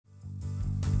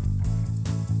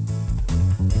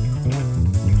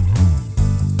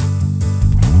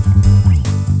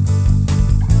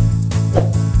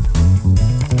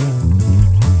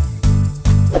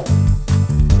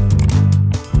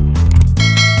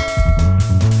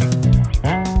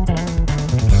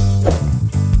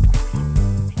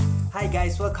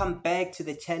welcome back to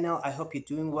the channel. I hope you're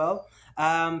doing well.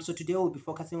 So today we'll be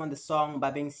focusing on the song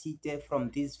Ngisite from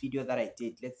this video that I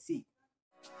did. Let's see.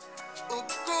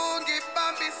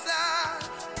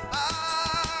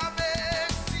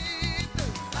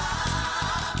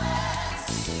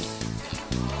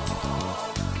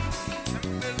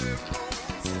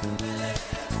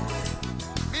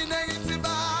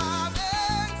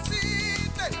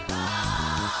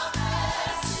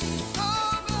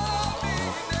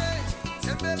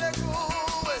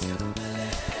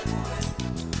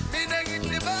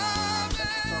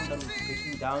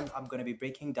 I'm going to be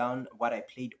breaking down what I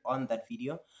played on that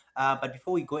video, but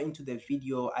before we go into the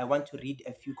video, I want to read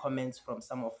a few comments from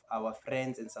some of our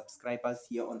friends and subscribers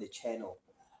here on the channel.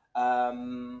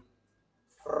 From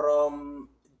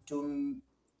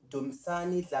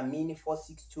Dumsani Dlamini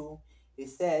 462, he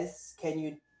says,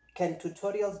 can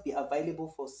tutorials be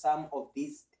available for some of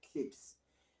these clips?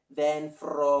 Then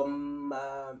from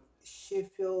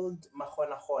Sheffield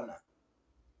Mahona,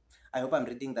 I hope I'm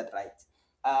reading that right.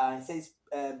 It says,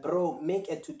 bro, make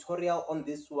a tutorial on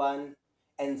this one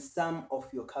and some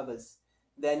of your covers.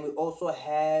 Then we also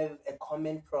have a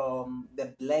comment from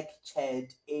the Black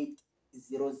Chad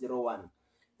 8001.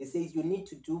 It says, you need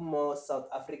to do more South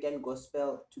African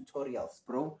gospel tutorials,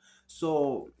 bro.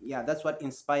 So yeah, that's what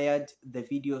inspired the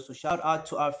video. So shout out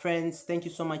to our friends. Thank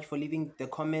you so much for leaving the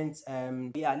comments.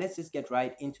 Yeah, let's just get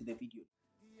right into the video.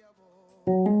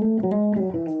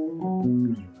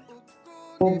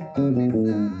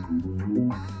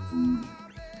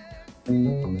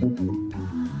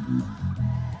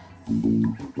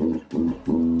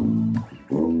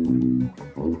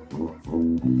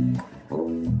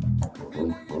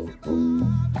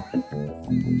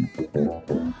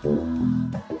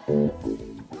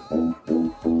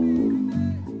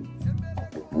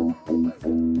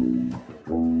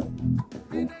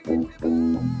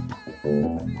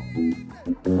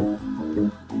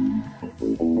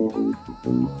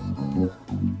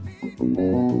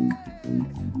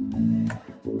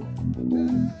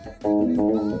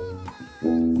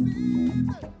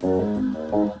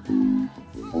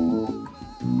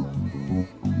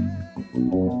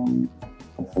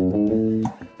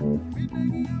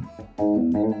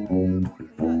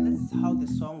 How the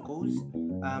song goes.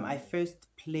 I first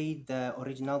played the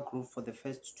original groove for the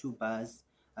first two bars,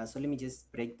 so let me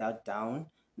just break that down,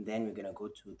 then we're gonna go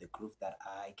to the groove that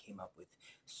I came up with.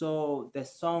 So the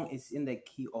song is in the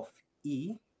key of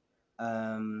E,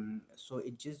 so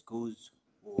it just goes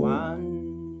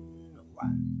 1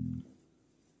 1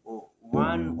 oh,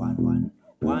 1 1 1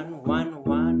 1 1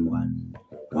 1 1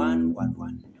 1 1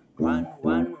 1 1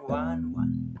 1 1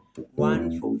 1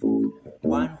 1 4 4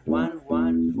 1 1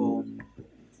 1 4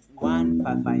 1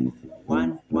 5 5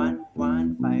 1 1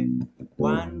 1 5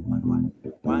 1 1 1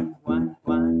 1 1 1 1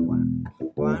 1 1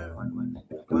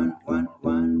 1 1 1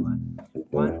 1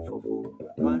 1 4 4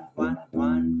 1 1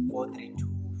 1 4 3 2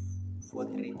 4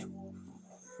 3 2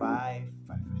 5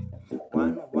 5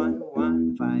 1 1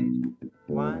 1 5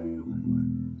 1 1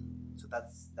 1. So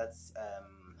that's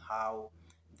how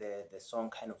the song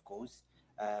kind of goes.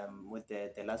 With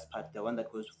the last part, the one that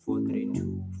goes 4 3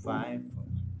 2 5.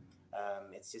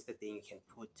 It's just a thing you can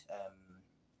put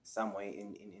somewhere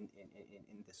in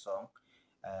the song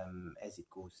as it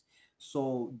goes.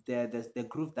 So the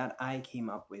groove that I came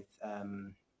up with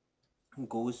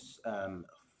goes 4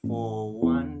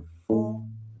 1 4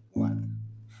 1.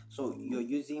 So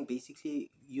you're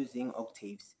basically using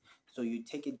octaves. So you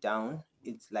take it down.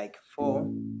 It's like 4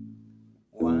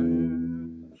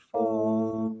 1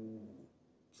 4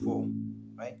 4,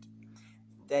 right?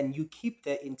 Then you keep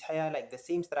the entire, like the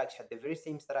same structure, the very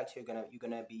same structure. You're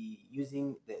gonna be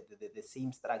using the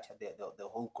same structure, the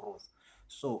whole groove.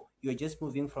 So you're just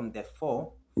moving from the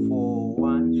 4 4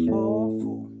 1 4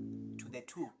 4 to the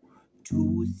 2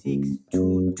 2 6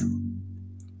 2 2.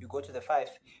 You go to the 5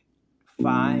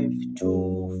 5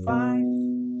 2 5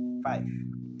 5.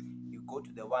 You go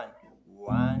to the 1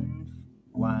 1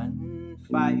 1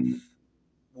 5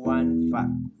 1 5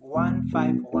 1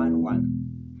 5 1 1.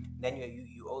 Then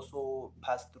you also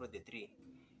pass through the 3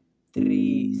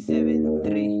 3 7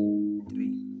 3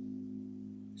 3.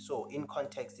 So in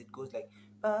context it goes like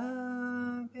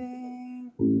 2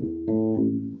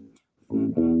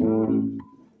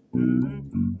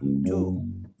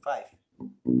 5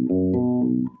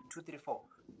 2 3 4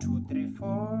 2 3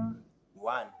 4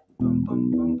 1 boom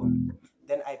boom boom boom.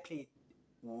 Then I played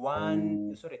 3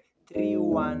 1 3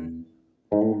 1.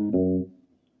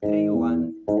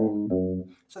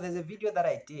 So there's a video that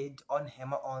I did on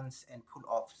hammer-ons and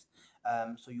pull-offs.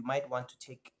 So you might want to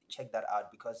check that out,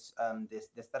 because the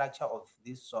structure of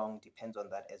this song depends on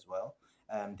that as well.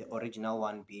 the original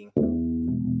one being,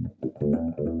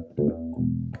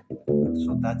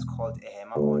 so that's called a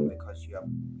hammer on because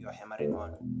you're hammering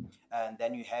on. And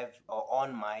then you have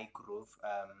on my groove,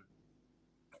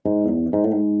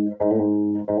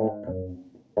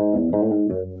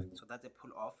 so that's a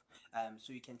pull off.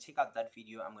 So you can check out that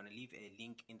video. I'm going to leave a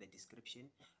link in the description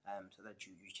so that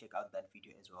you check out that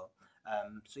video as well.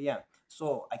 So yeah,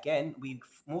 so again we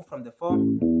move from the 4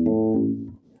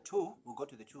 2, we'll go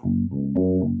to the 2,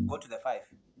 go to the 5,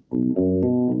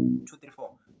 2 3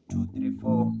 4, 2 3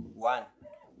 4 1,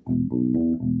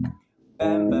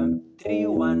 bam bam, 3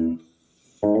 1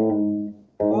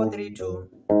 4 3 2,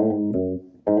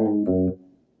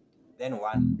 then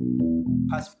 1,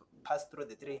 pass through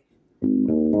the 3.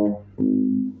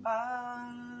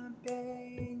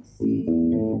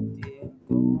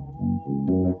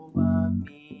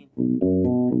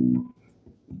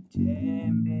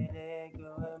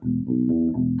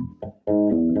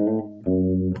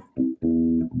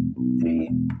 Three,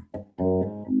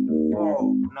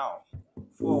 4, now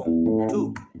 4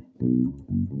 2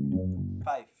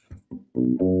 5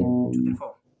 2 3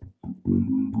 4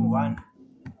 1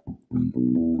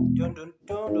 dun dun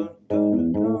dun dun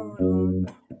dun dun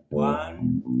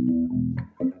 1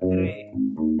 3.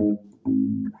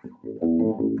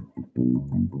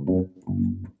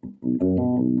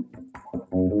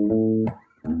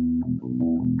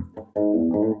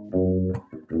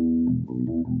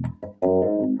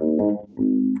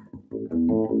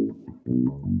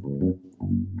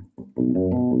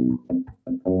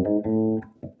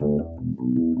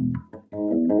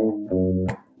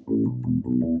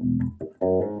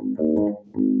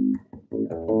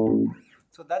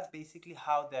 So that's basically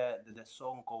how the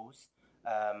song goes.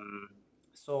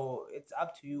 So it's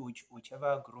up to you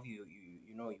whichever groove you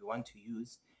want to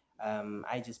use.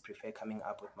 I just prefer coming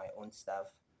up with my own stuff.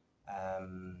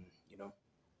 You know,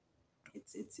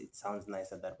 it sounds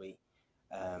nicer that way.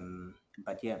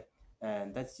 But yeah,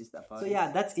 and that's just about so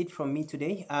yeah, that's it from me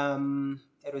today.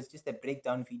 It was just a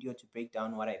breakdown video to break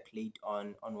down what I played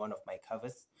on one of my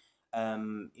covers.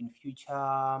 In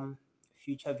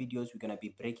future videos, we're gonna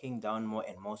be breaking down more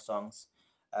and more songs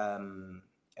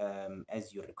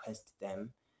as you request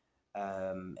them,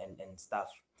 and stuff.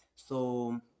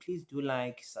 So please do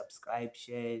like, subscribe,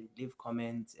 share, leave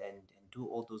comments, and do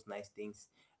all those nice things.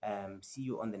 See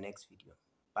you on the next video.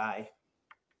 Bye.